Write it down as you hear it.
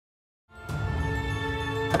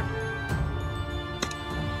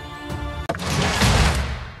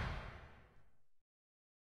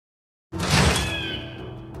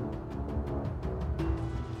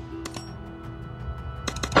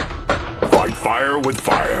fire with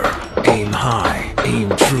fire. Aim high, aim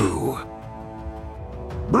true.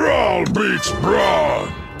 Brawl beats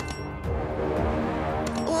brawn.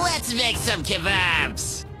 Let's make some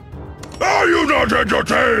kebabs. Are you not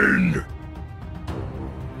entertained?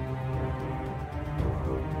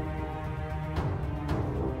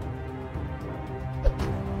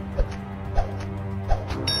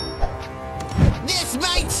 This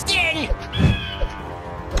might sting!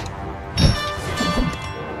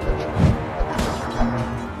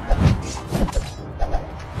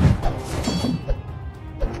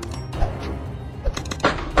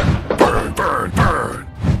 Burn, burn, burn.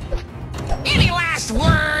 Any last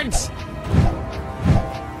words?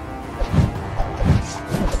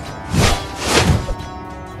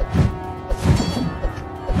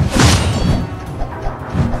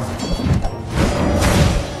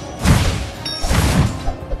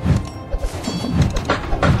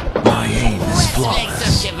 My aim is Let's make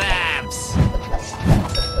flawless. some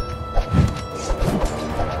kebabs.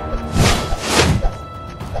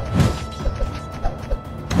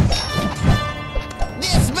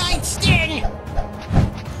 This might sting!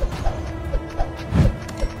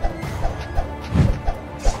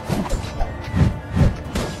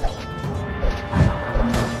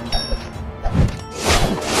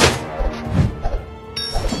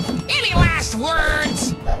 Any last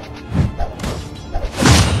words?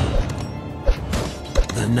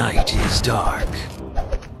 The night is dark.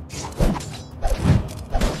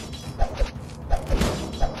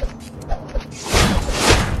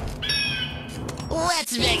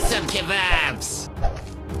 Let's make some kebabs.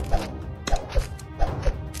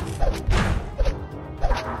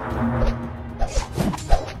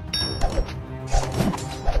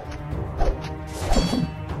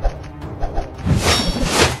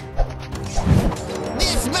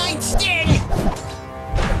 This might sting!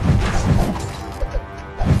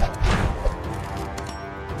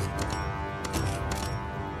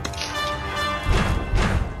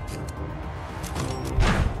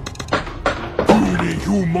 Greedy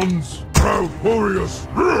humans, proud warriors.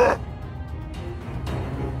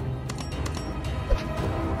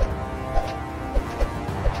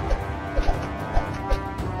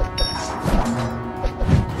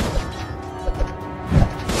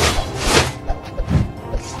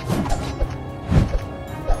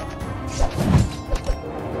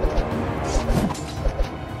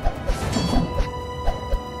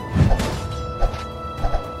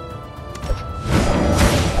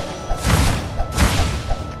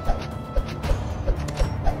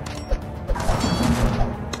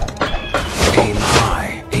 Aim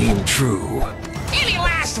high, aim true. Any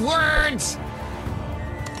last words?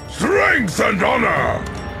 Strength and honor.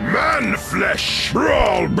 Man flesh.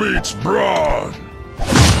 Brawl beats brawn.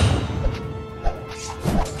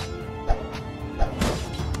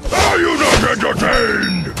 Are you not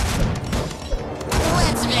entertained?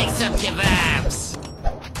 Let's make some kebabs.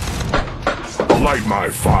 Light my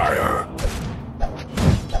fire.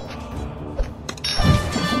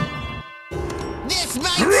 This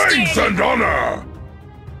might Strength sting! and honor.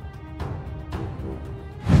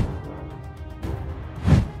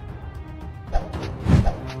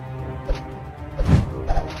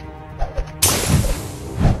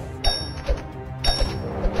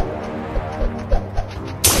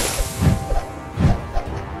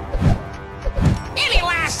 Any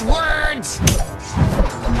last words?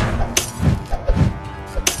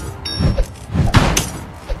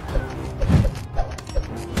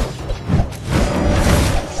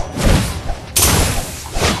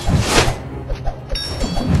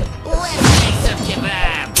 Let's make some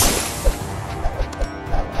kebabs.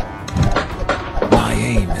 My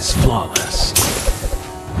aim is flawless.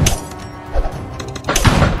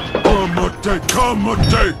 Kamate,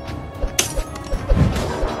 kamate.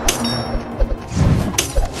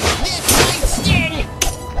 This might sting!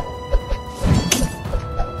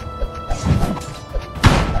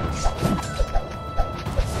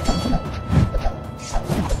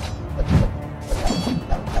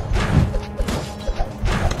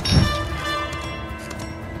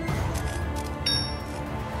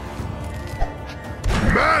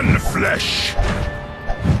 Man flesh.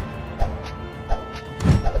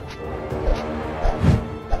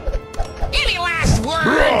 Any last words?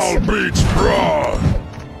 Brawl beats brawn.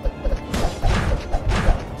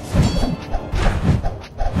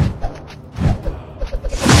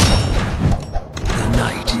 The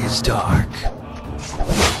night is dark.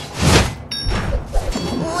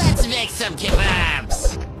 Let's make some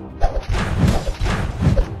kebabs.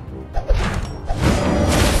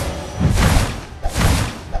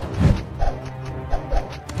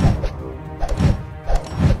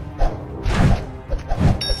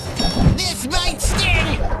 This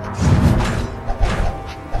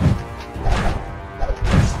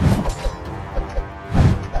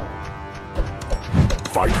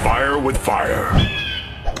with fire.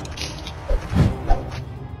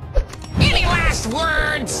 Any last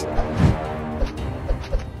words?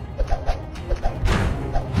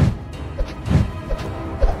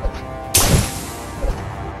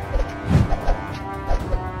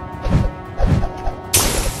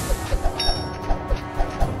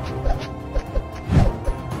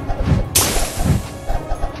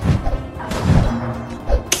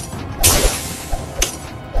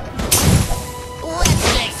 Let's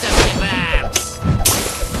make some kebabs.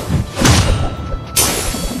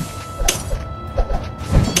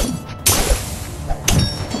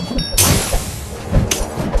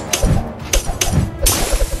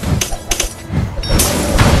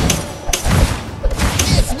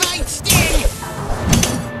 This might sting.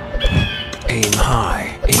 Aim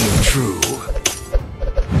high, aim true.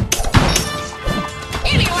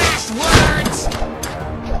 Any last words?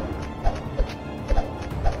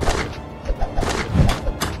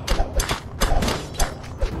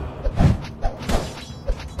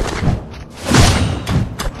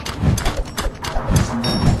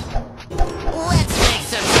 Let's make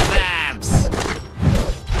some kebabs.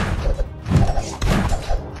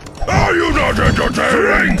 Are you not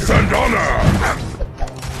entertained? Strength and honor!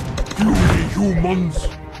 Puny humans!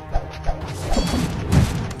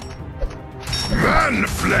 Man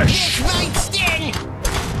flesh! This might sting.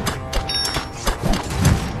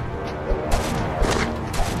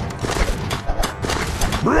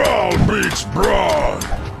 Brawl beats brawn!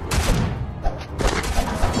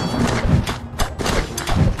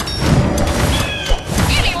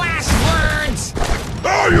 Any last words?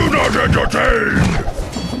 Are you not entertained?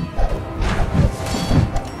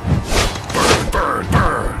 Burn, burn,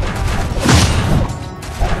 burn!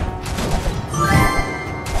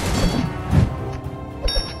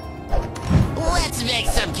 Let's make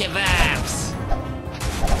some kebabs.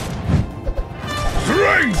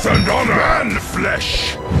 Strength and honor! Man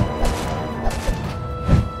flesh!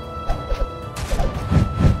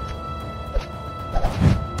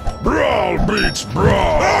 Brawl beats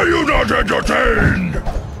brawl! Are you not entertained?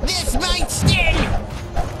 This might sting.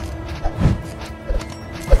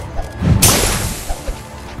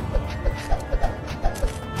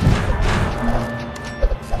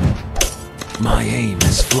 My aim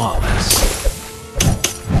is flawless.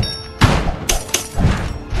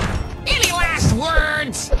 Any last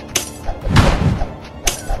words?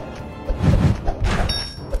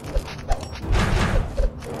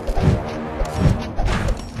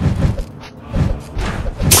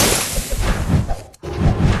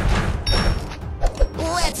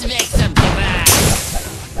 Let's make some kebabs.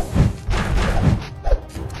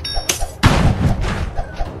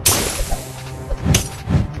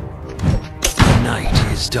 The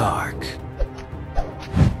night is dark.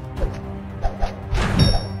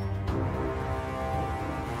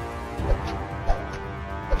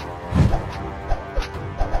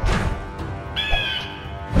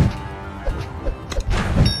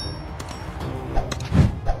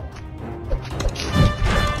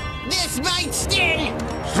 This might sting.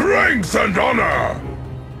 Strength and honor!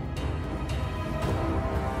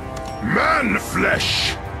 Man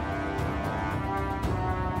flesh!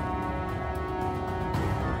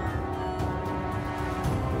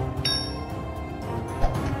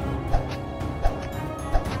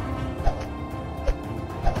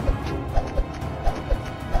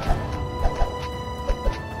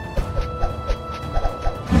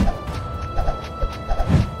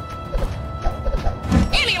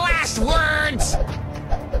 Any last words?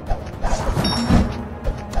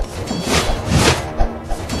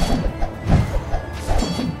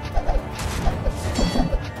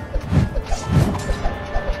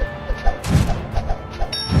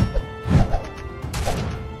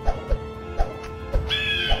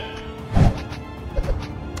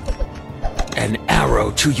 An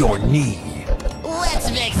arrow to your knee.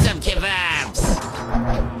 Let's make some kebabs.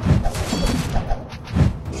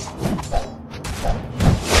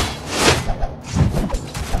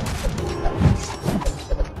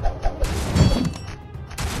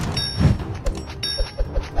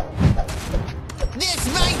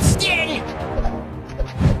 This might sting.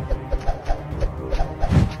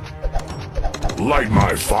 Light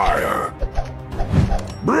my fire!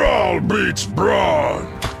 Brawl beats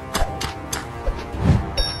brawn!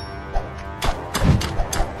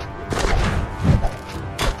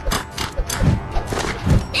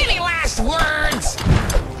 Any last words?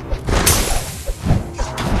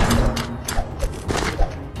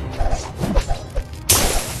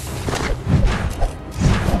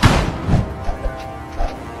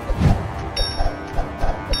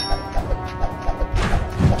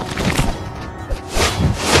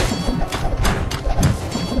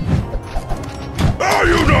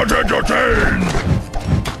 entertained!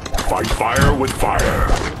 Fight fire with fire.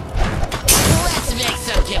 Let's make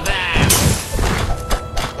some kebabs.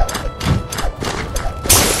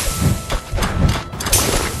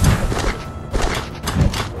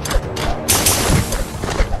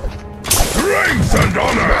 Strength and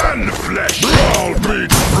honor and flesh. Brawl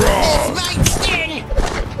beats brawl. This might sting.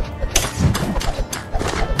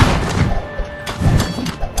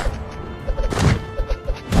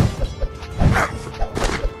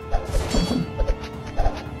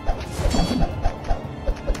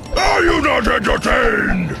 Are you not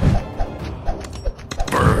entertained?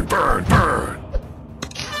 Burn, burn, burn.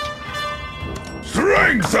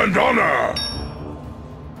 Strength and honor.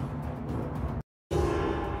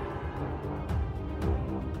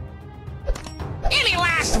 Any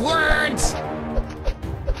last words?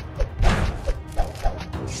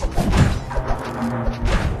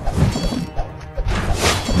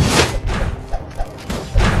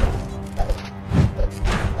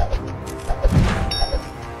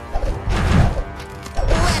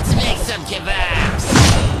 Let's make some kebabs.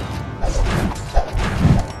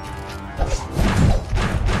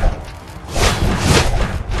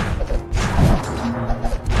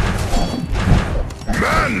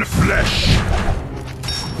 Man flesh.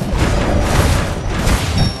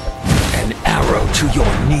 An arrow to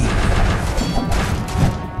your knee.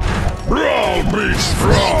 Brawl beats Might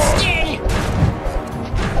brawl. sting.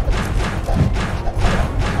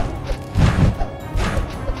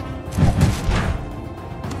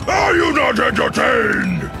 Are you not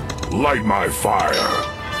entertained? Light my fire.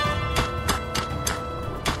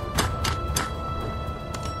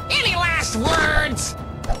 Any last words?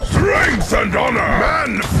 Strength and honor.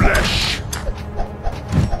 Man flesh.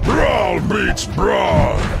 Brawl beats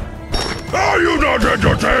brawl. Are you not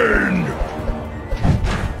entertained?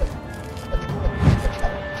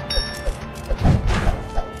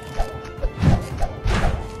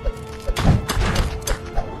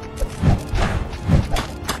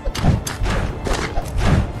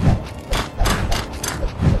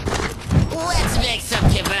 Let's make some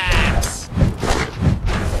kebabs.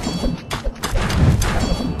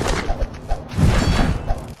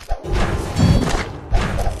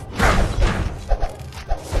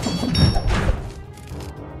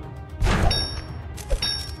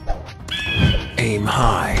 Aim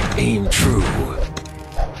high, aim true.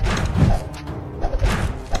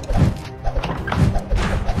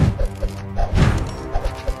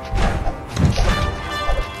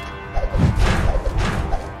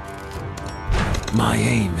 My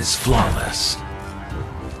aim is flawless.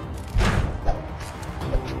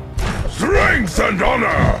 Strength and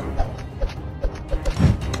honor.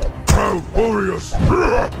 Proud warriors.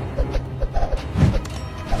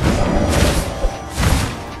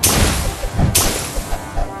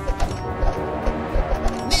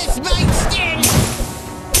 This might sting.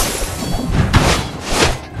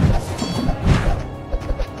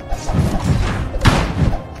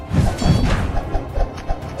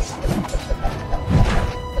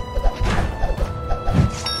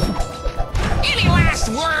 Any last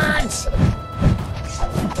words?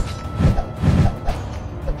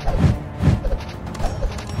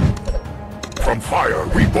 From fire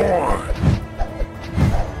reborn.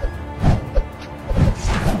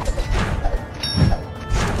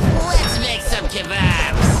 Let's make some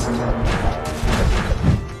kebabs.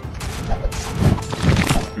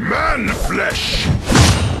 Man flesh.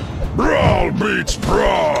 Brawl beats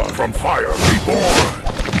brawl. From fire reborn.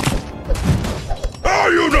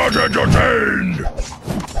 Are you not entertained?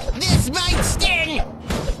 This might sting.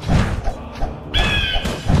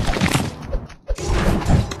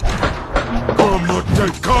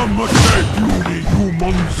 Come a take, beauty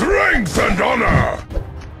human. Strength and honor.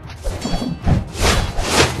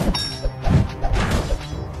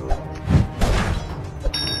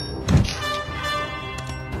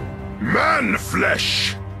 Man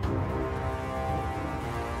flesh.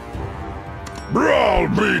 Brawl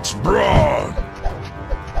beats brawl.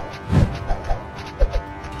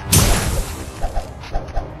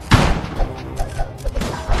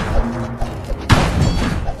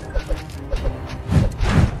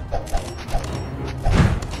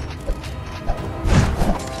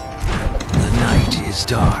 The night is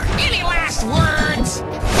dark. Any last words?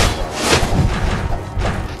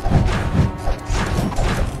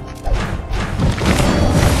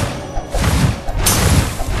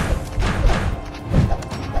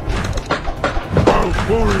 Proud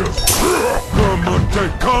warriors.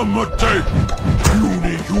 Come a take,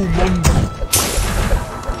 puny humans.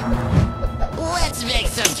 Let's make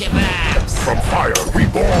some kebabs. From fire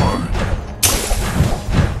reborn.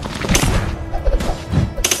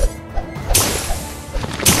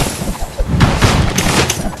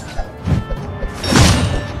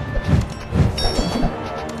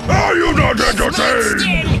 not This might entertained!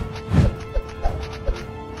 sting!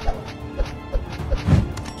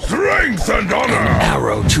 Strength and honor!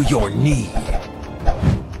 Arrow to your knee.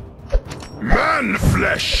 Man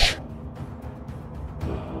flesh!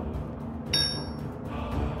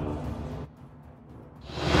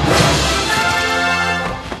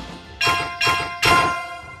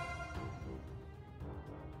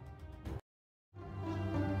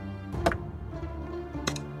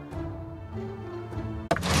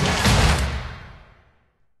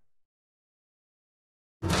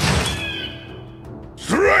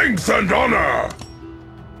 Strength and honor!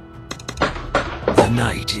 The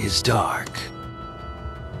night is dark.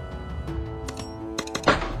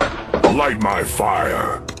 Light my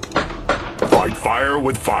fire. Fight fire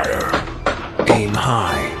with fire. Aim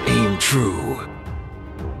high, aim true.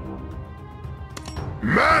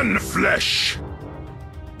 Man flesh!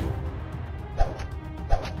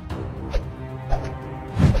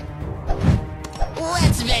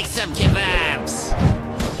 Let's make some kebabs!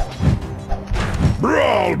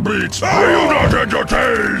 Brawl beats brawl! Are you not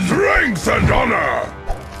entertained? Strength and honor!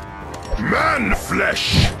 Man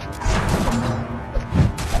flesh!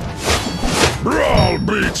 Brawl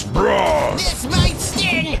beats brawl! This might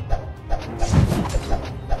sting!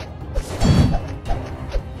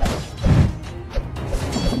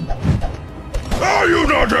 Are you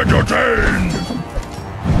not entertained?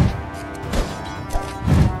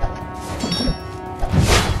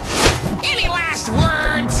 Any last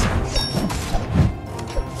words?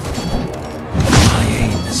 My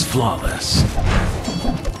aim is flawless.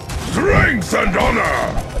 Strength and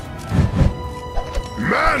honor!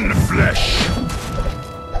 Man flesh!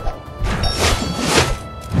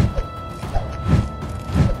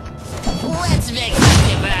 Let's make some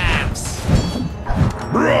kebabs!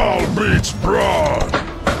 Brawl beats brawl!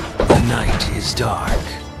 The night is dark.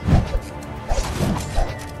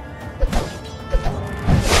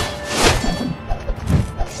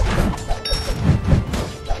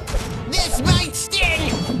 This might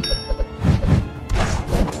sting!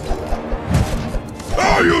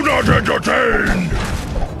 Are you not entertained?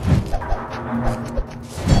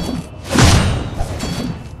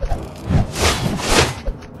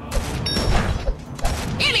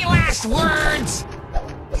 Any last words?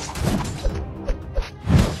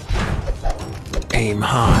 Aim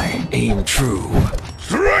high, aim true.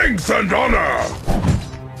 Strength and honor!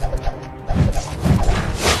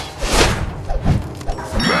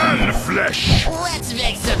 Man flesh! Let's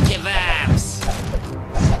make some kebabs!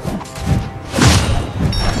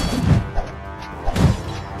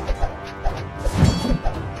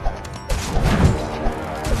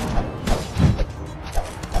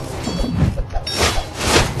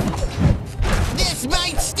 This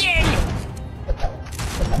might sting!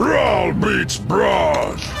 Brawl beats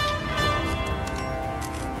brawl!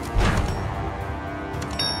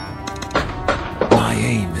 My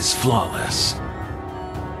aim is flawless.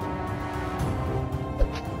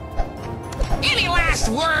 Any last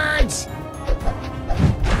words?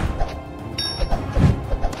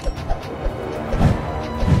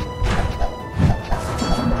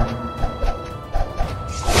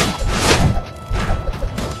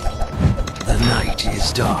 The night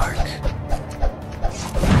is dark.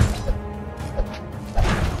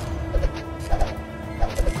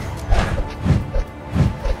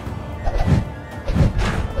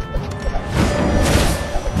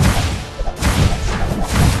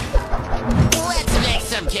 Let's make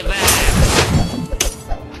some kebabs!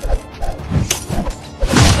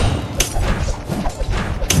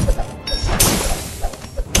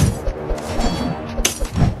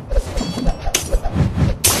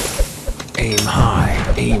 Aim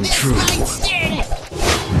high, aim This true. might sting!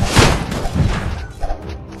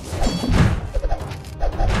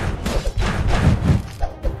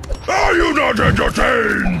 Are you not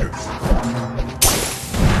entertained?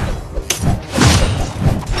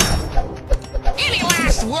 Any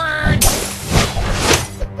last words?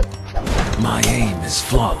 My aim is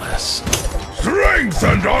flawless. Strength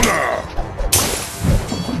and honor!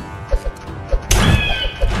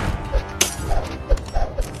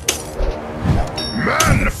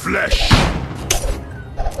 Man flesh!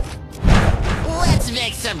 Let's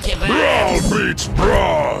make some Brawl kebabs! beats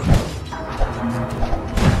brawl!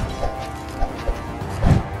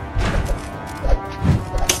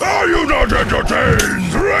 Are you not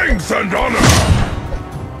entertained? Strength and honor!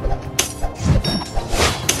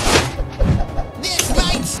 This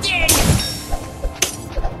might sting!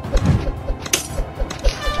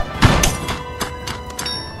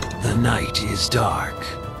 The night is dark.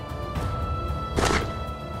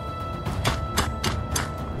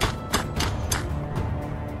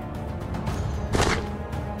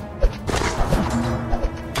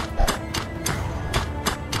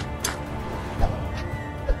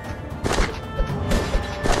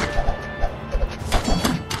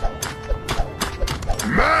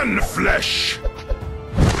 flesh!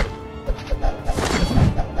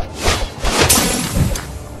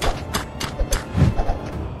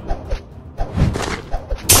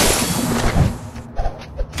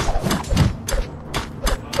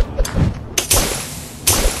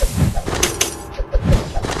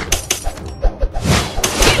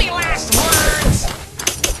 Any last words?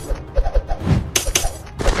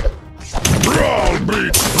 Brawl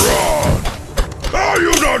beats brawn! Are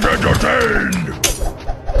you not entertained?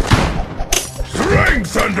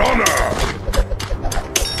 Strength and honor!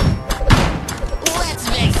 Let's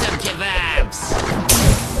make some kebabs.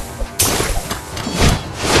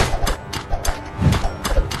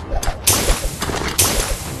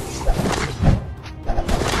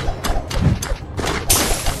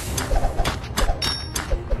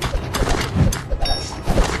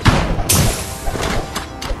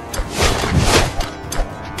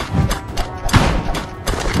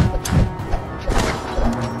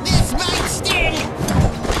 This might sting.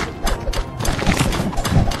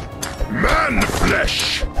 Man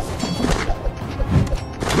flesh!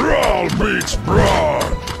 Brawl beats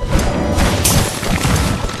brawn!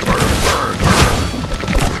 Burn, burn,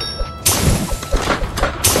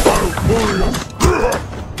 burn! Warriors!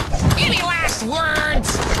 Any last words?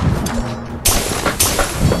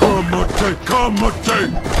 Kamate!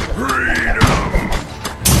 Freedom!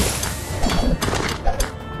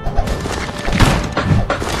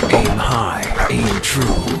 Aim high, aim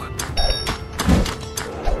true.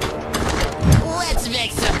 Let's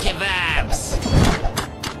make some kebabs.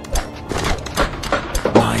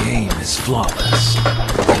 My aim is flawless.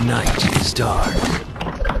 The night is dark.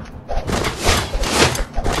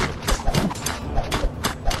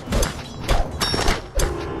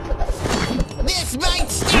 This might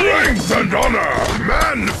sting. Strength and honor!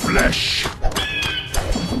 Man flesh!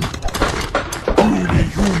 Puny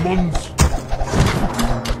humans!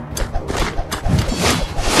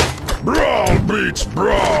 Brawl beats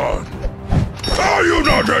brawn! Are you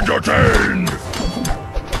not entertained?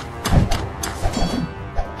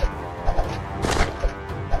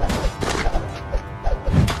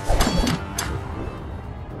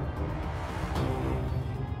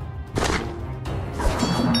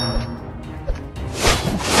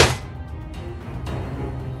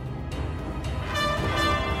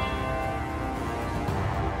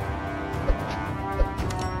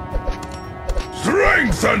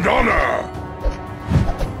 Strength and honor!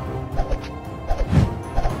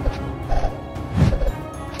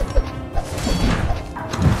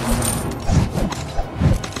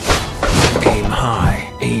 Aim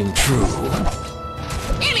high, aim true.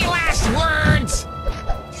 Any last words?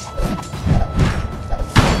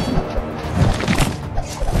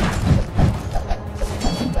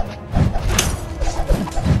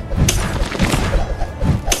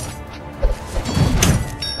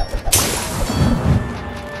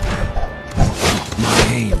 My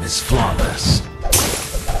aim is flawless.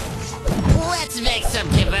 Let's make some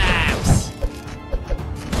kebabs.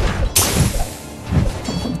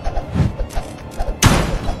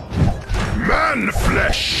 Man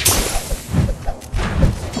flesh!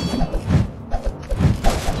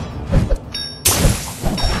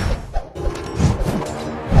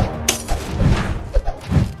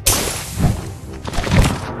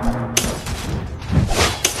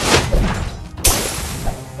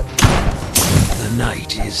 The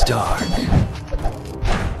night is dark.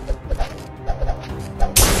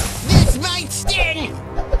 This might sting.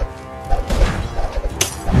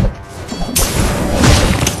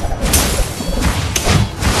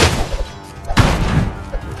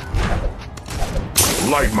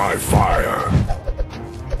 Light my fire!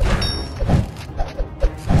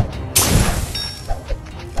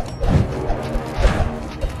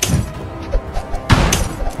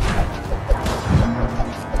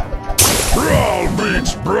 Brawl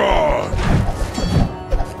beats brawn!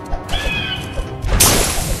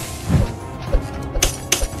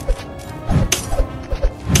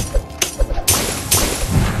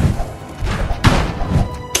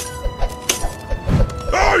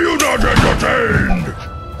 Are you not entertained?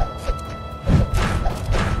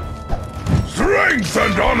 Strength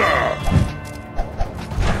and honor!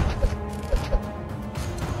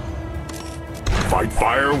 Fight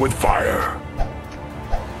fire with fire!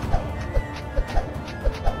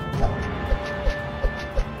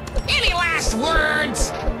 Any last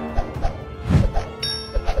words?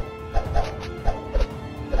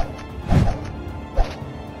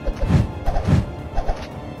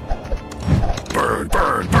 Burn,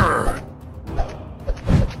 burn, burn!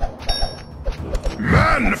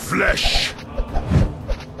 Man flesh!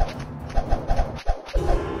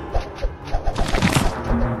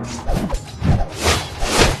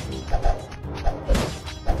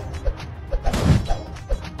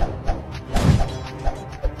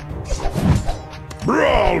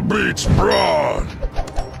 Brawl beats brawn!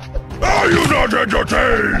 Are you not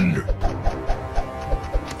entertained?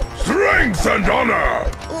 Strength and honor!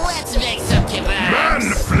 Let's make some kebabs.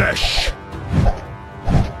 Man flesh!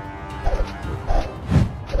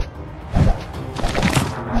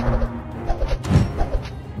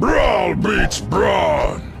 Brawl beats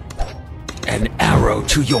brawn! An arrow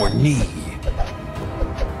to your knee.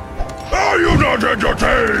 Are you not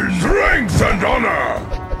entertained? Strength and honor!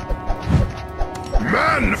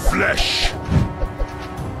 Man flesh!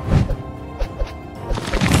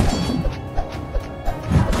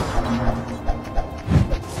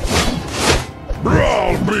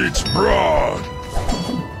 Brawl beats brawn!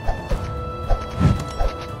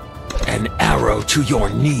 An arrow to your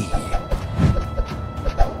knee.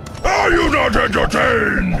 Are you not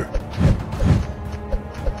entertained?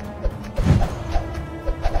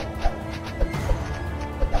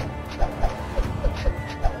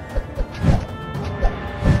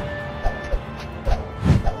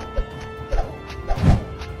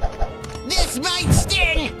 This might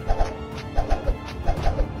sting.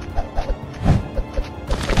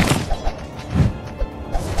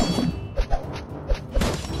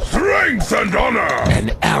 Strength and honor!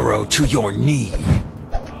 An arrow to your knee.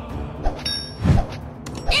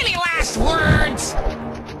 Any last words?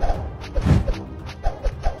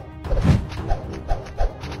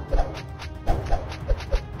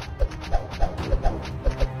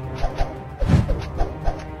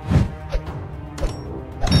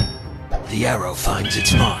 The arrow finds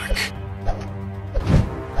its mark.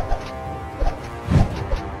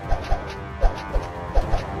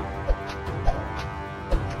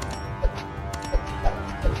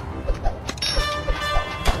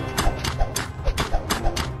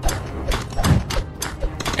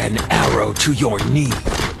 An arrow to your knee.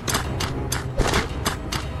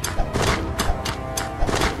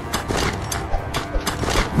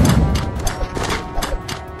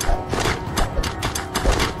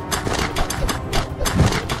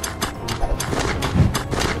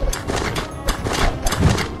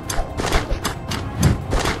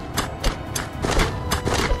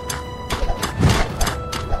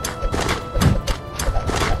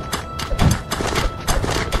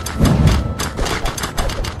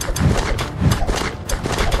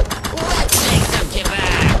 Let's make some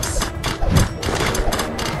kebabs.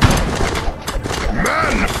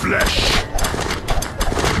 Man flesh!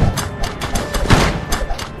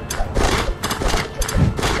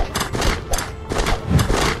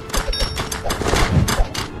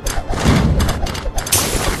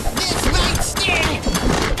 This might sting.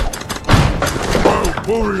 Oh,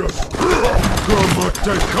 warriors!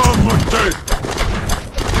 Come!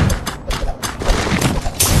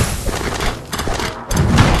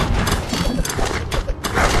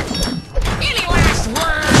 Any last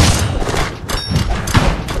words?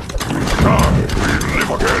 Die, we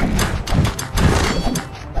live again!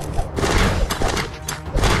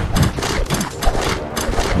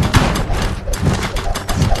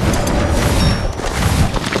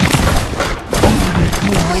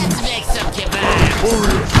 Let's make some kebabs.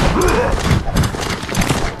 Warriors!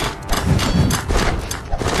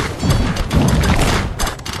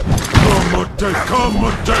 Come!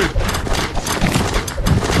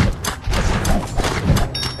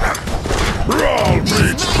 Brawl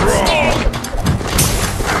beats brawl!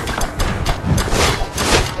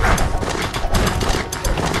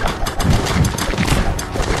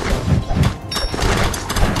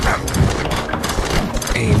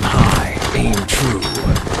 Aim high, aim true.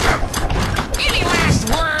 Any last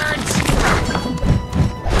words?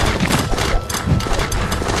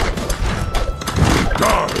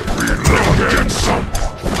 Die, we live again! Some!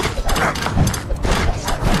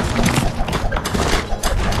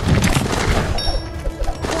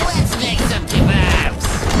 Let's make some kebabs.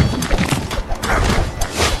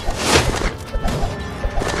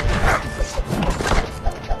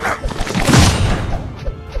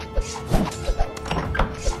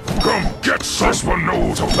 Come get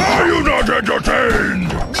stump-nosed! Are you not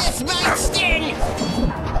entertained? This might sting.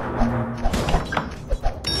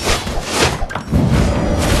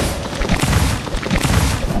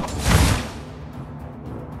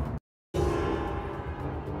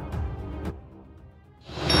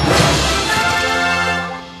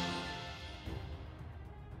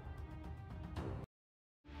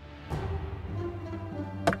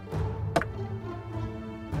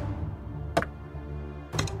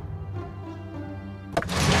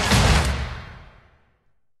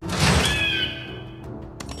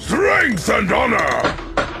 Strength and honor!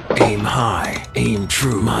 Aim high, aim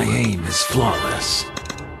true. My aim is flawless.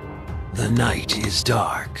 The night is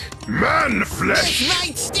dark. Man This flesh!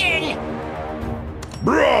 might sting.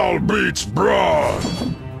 Brawl beats brawn.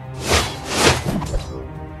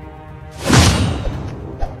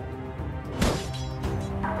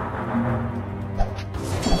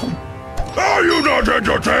 Are you not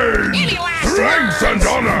entertained? Any last Strength and words?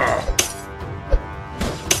 honor.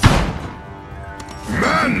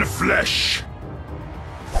 Man flesh.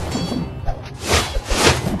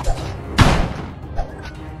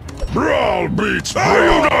 Brawl beats brawl. Are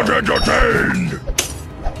you not entertained?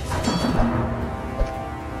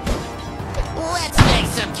 Let's make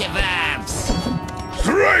some kebabs.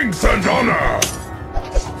 Strength and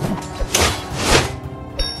honor.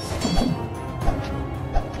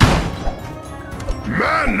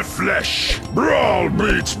 Man flesh. Brawl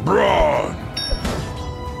beats brawn.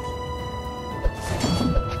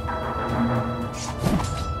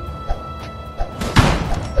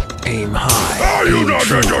 Aim high. Are you aim not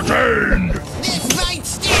true. entertained? This might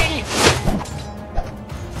sting.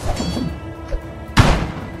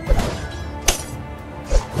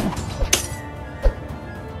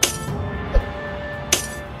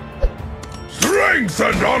 Strength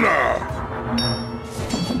and honor.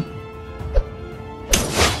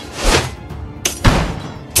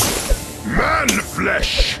 Man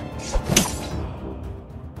flesh.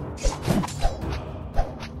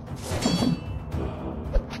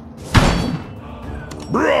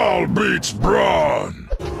 Brawl beats brawn.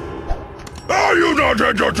 Are you not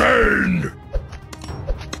entertained?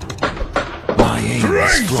 My aim is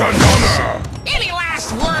Strength and flawless. honor. Any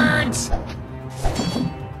last words?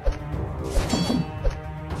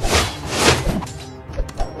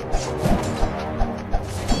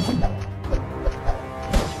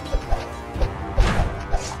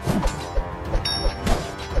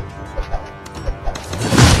 The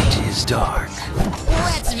night is dark.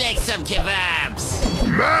 Let's make some kebabs.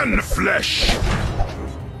 Man flesh.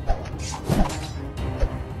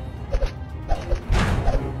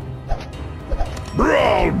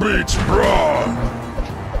 Brawl beats brawn.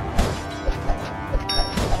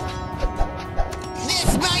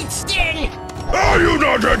 This might sting. Are you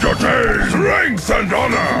not entertained? Strength and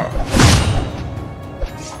honor.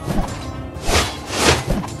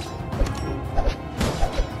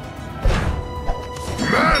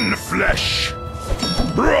 Man flesh.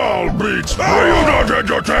 Brawl beats brawn. Are you not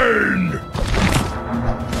entertained?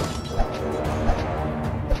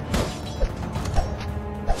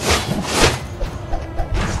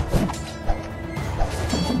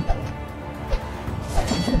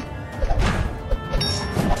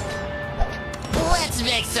 Let's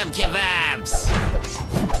make some kebabs.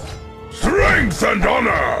 Strength and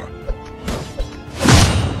honor.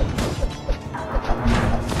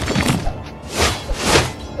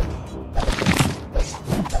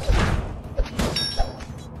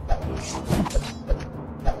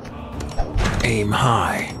 Aim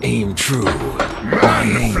high, aim true. My Man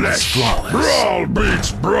aim is flesh. flawless. Brawl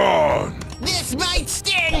beats brawn. This might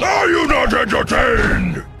sting. Are you not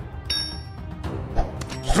entertained?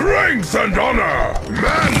 Strength and honor.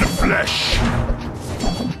 Man flesh.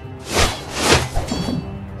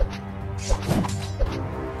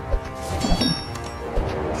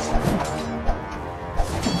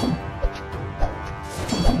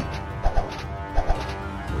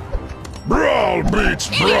 Brawl beats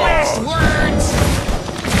Any last brawl. words?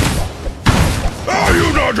 Are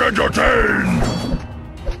you not entertained?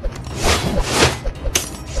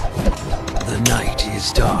 The night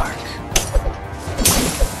is dark.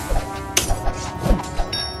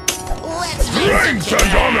 Let's make some Strength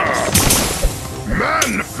and honor. kebabs.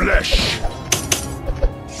 Man flesh.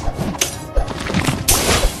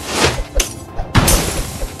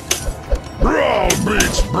 Brawl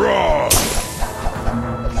beats brawl.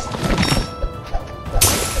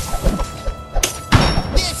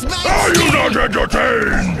 This might Are you sting. not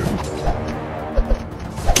entertained?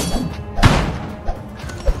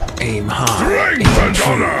 Aim high, Strength aim and true.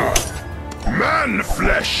 honor. Man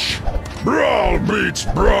flesh. Brawl beats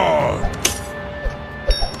brawn.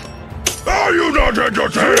 Are you not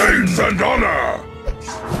entertained? Strength and honor.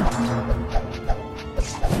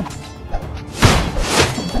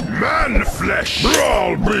 Man flesh.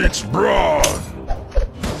 Brawl beats brawn.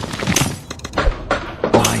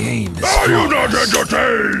 My aim is Are you not flawless.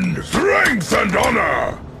 entertained? Strength and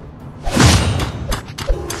honor.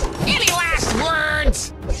 Any last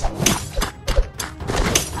words?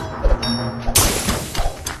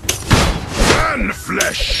 Man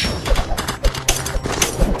flesh.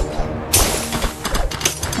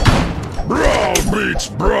 Brawl beats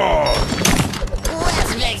brawl.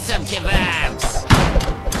 Let's make some kebabs.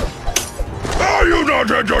 Are you not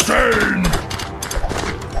entertained?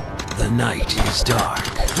 The night is dark.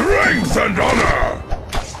 Strength and honor.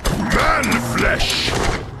 Man flesh!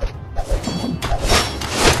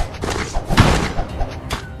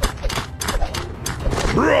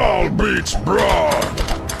 Brawl beats brawl!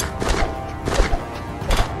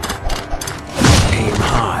 Aim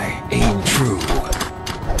high, aim true.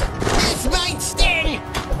 This might sting!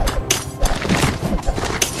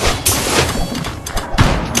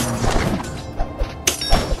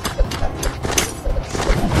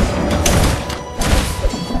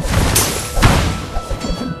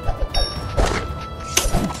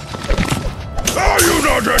 Are you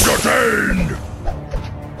not entertained?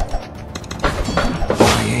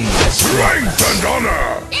 My aim is Strength flawless. and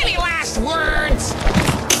honor! Any last words?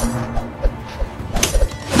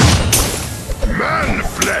 Man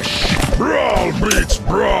flesh! Brawl beats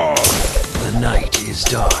brawl! The night is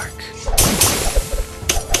dark.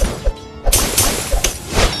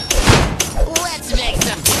 Let's make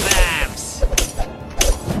some kebabs!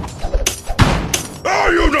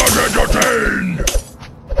 Are you not entertained?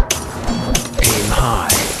 Aim high,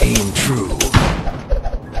 aim true.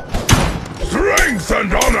 Strength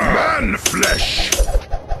and honor! Man flesh!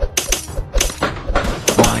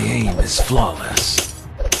 My aim is flawless.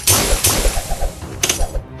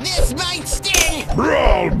 This might sting!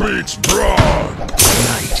 Brawl beats brawl! The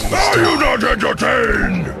night is Are you dark. not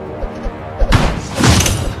entertained?